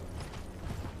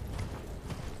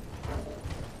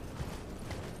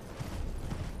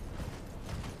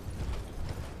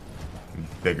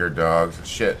 Bigger dogs.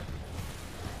 Shit.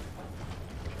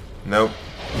 Nope.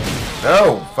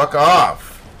 No! Fuck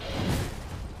off!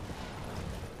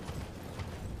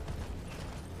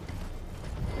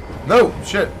 No!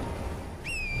 Shit!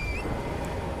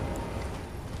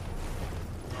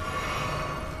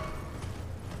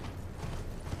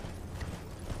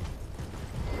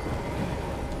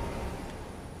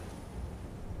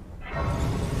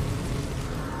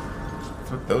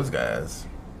 What's with those guys?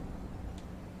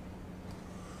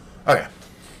 Okay.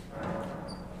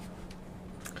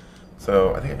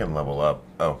 So, I think I can level up.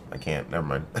 Oh, I can't. Never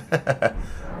mind.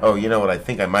 Oh, you know what I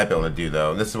think I might be able to do,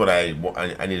 though? This is what I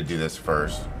need to do this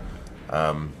first.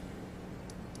 Because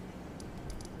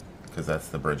that's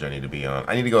the bridge I need to be on.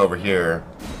 I need to go over here.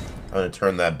 I'm going to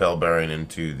turn that bell bearing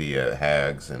into the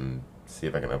hags and see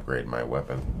if I can upgrade my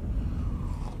weapon.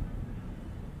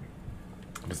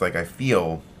 Because, like, I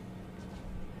feel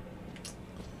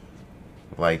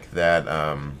like that,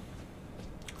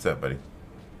 what's up, buddy?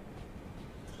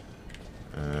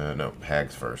 No,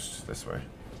 hags first. This way.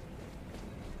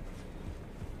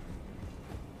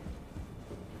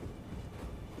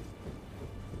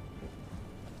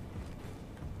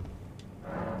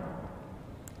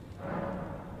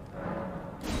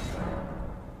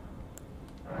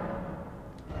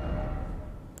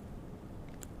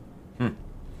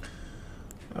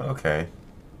 Okay.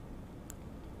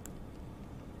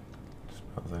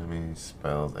 Spells enemy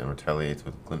spells and retaliates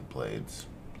with glint blades.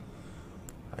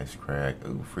 Ice crack.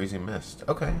 Ooh, freezing mist.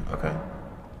 Okay, okay.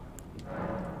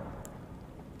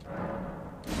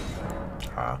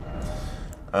 Ah.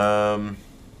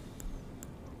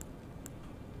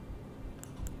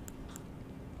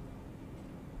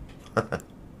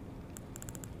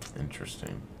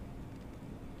 Interesting.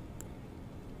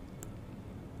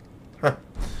 Huh.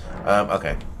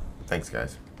 Okay. Thanks,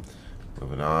 guys.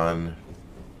 Moving on.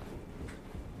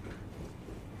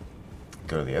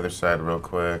 Go to the other side real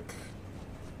quick.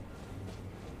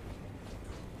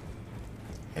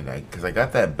 And because I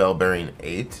got that bell bearing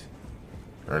 8.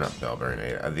 Or not bell bearing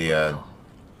 8. The,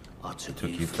 took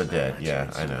you for dead. Yeah,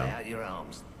 I know.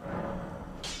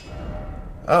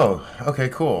 Oh, okay,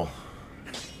 cool.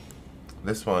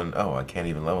 This one, oh, I can't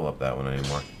even level up that one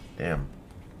anymore. Damn.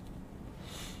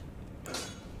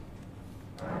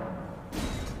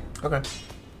 Okay.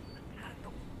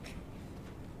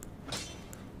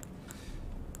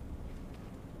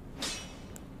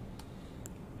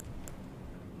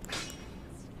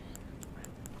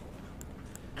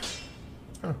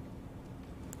 Huh.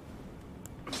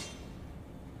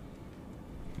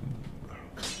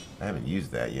 I haven't used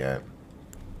that yet.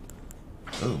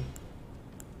 Ooh.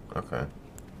 Okay.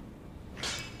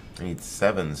 I need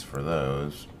 7s for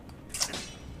those.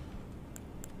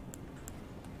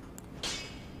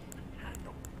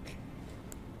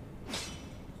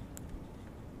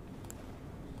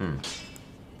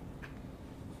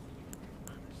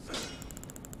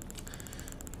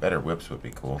 Better whips would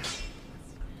be cool.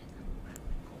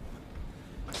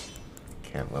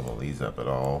 Can't level these up at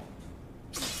all.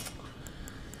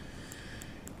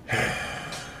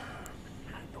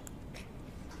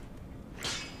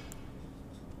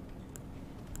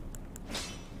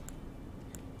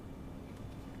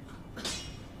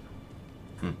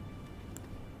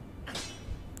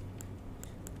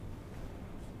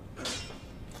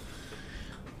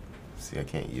 See, I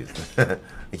can't use this.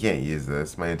 I can't use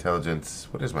this. My intelligence.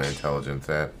 What is my intelligence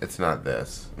at? It's not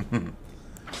this.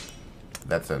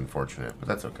 That's unfortunate, but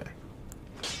that's okay.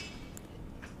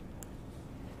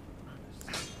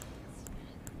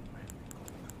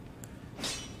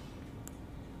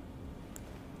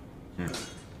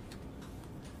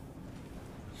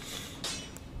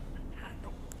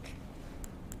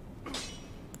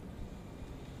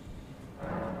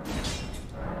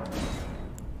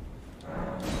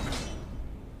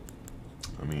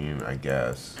 I mean, I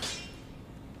guess.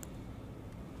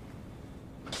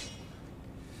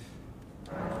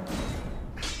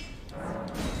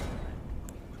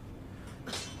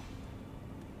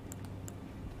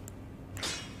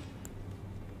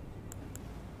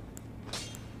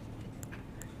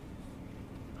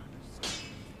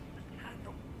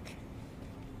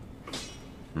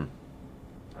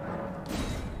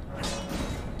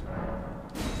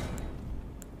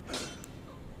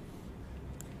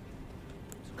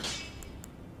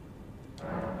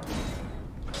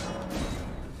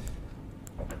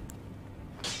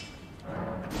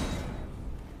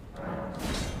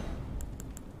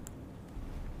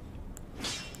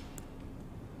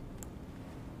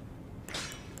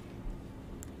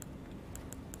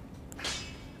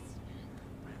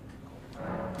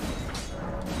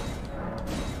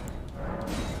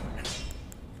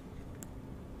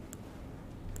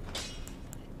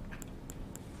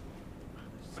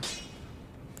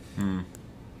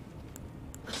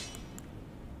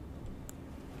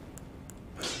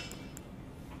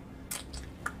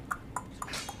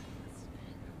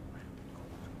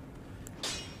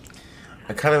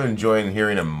 I kind of enjoy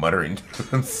hearing him muttering to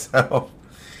himself.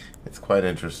 It's quite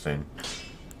interesting.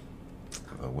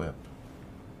 The whip.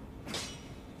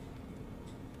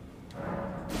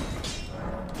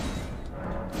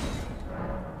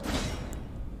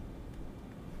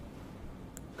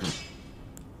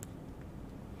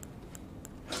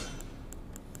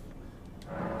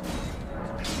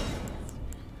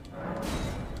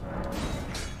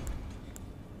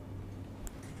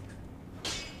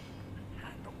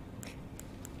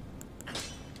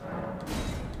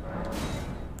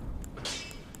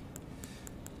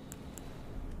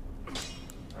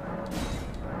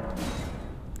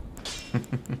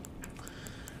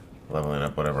 Leveling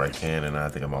up whatever I can, and I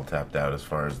think I'm all tapped out as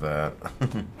far as that.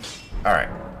 Alright.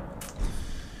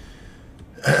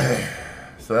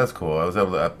 So that's cool. I was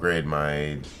able to upgrade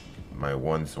my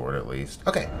one sword at least.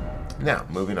 Okay. Now,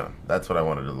 moving on. That's what I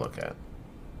wanted to look at.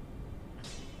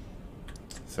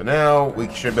 So now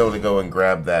we should be able to go and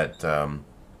grab that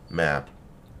map.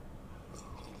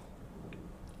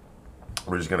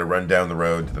 We're just going to run down the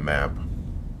road to the map.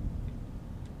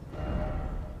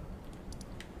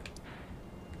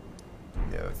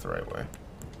 Yeah, that's the right way.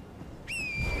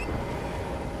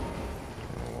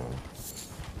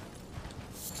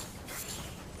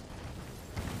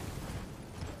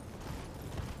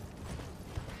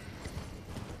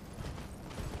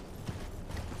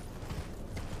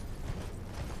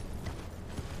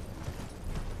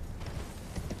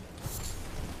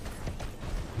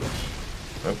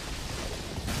 Oh.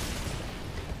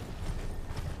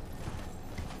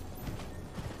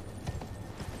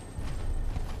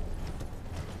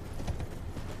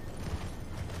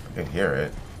 I can hear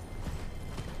it.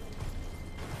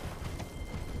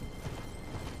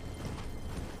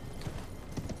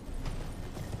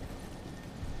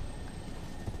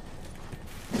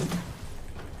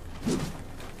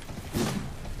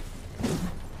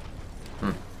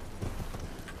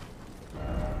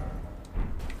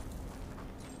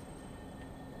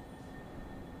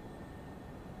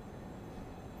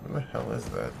 What the hell is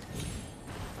that?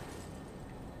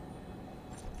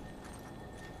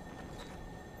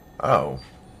 Oh.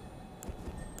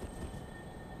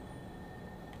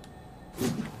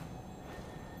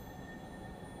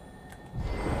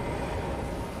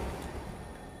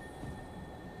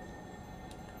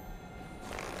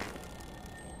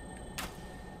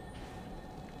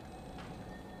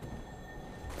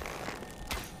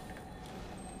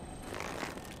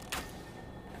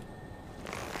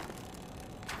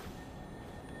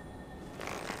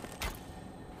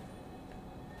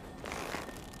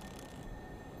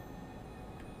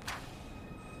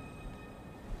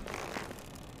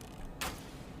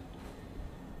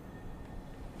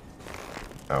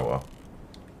 Oh well.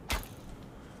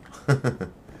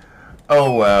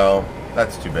 Oh well.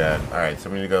 That's too bad. Alright, so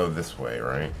I'm gonna go this way,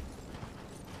 right?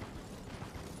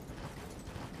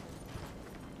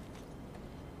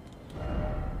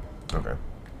 Okay.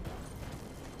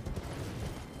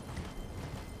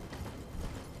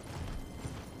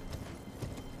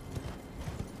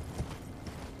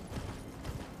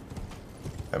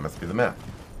 That must be the map.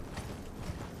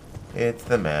 It's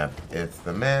the map, it's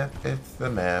the map, it's the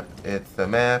map, it's the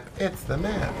map, it's the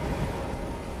map.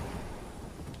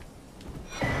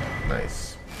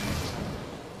 Nice.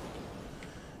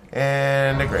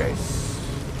 And a grace.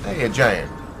 Hey, a giant.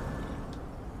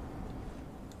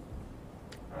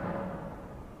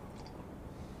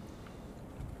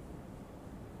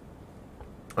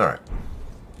 Alright.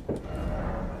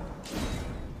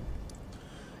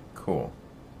 Cool.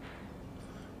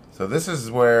 So this is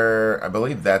where, I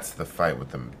believe that's the fight with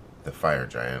the fire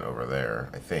giant over there,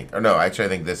 I think. Or no, actually I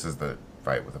think this is the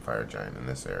fight with the fire giant in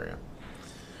this area.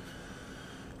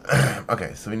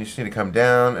 Okay, so we just need to come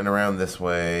down and around this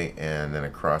way, and then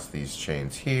across these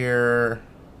chains here.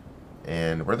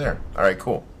 And we're there. Alright,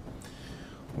 cool.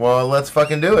 Well, let's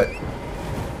fucking do it.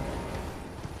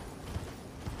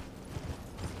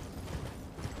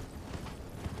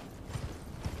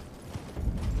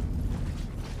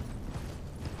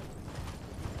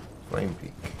 Flame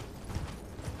Peak.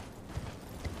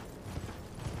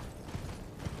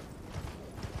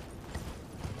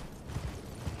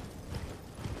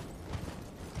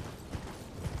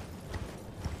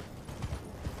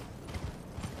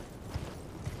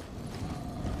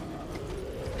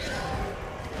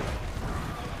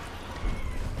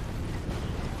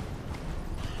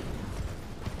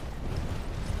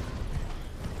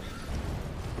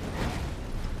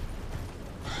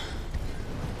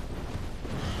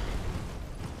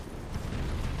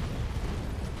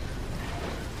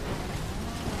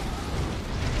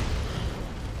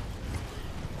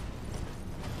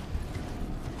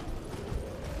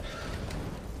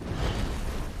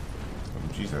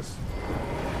 Jesus.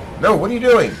 No, what are you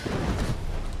doing?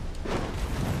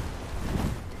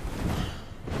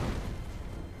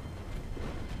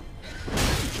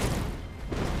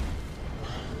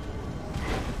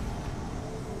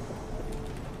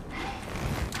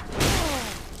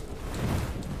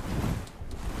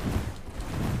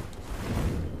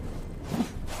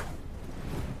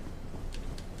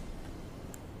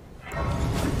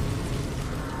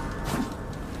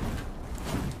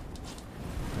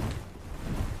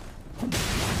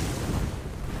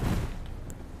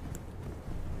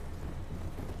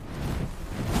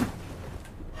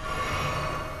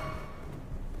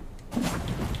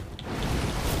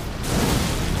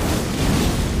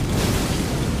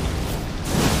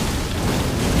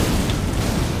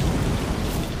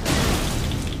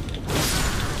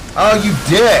 Oh, you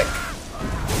dick!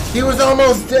 He was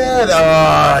almost dead!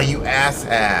 Ah, oh, you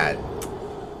asshat.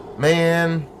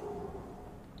 Man.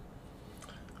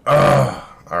 Ugh.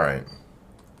 Alright.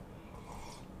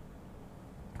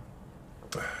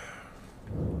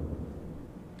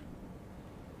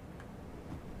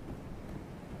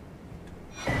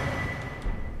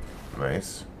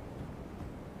 Nice.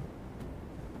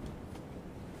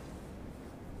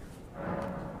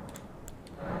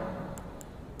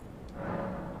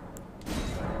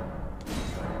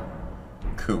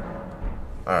 Cool.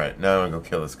 Alright, now I'm gonna go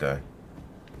kill this guy.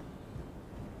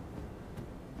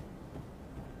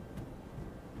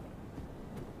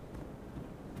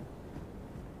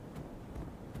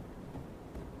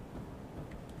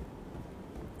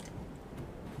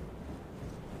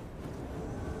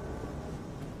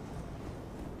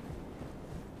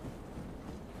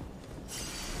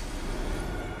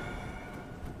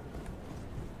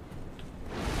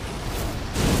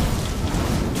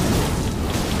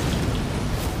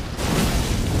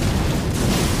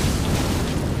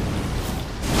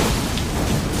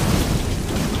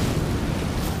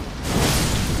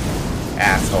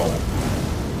 Asshole.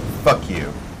 Fuck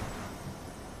you.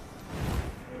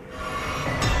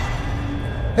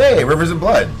 Hey, Rivers of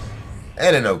Blood.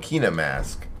 And an Okina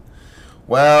mask.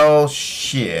 Well,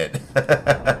 shit.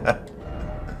 Let's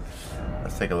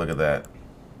take a look at that.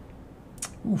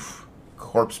 Oof.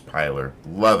 Corpse Piler.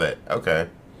 Love it. Okay.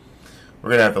 We're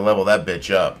gonna have to level that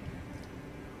bitch up.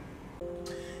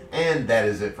 And that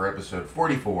is it for episode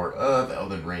 44 of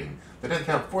Elden Ring. The death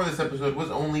count for this episode was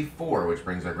only 4, which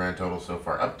brings our grand total so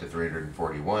far up to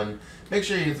 341. Make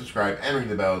sure you hit subscribe and ring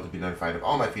the bell to be notified of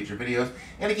all my future videos,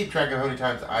 and to keep track of how many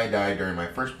times I died during my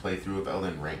first playthrough of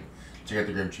Elden Ring. Check out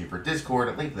the Grim Cheefer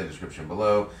Discord, link in the description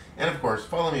below, and of course,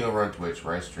 follow me over on Twitch,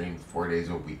 where I stream 4 days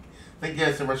a week. Thank you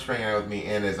guys so much for hanging out with me,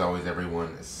 and as always,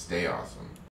 everyone, stay awesome.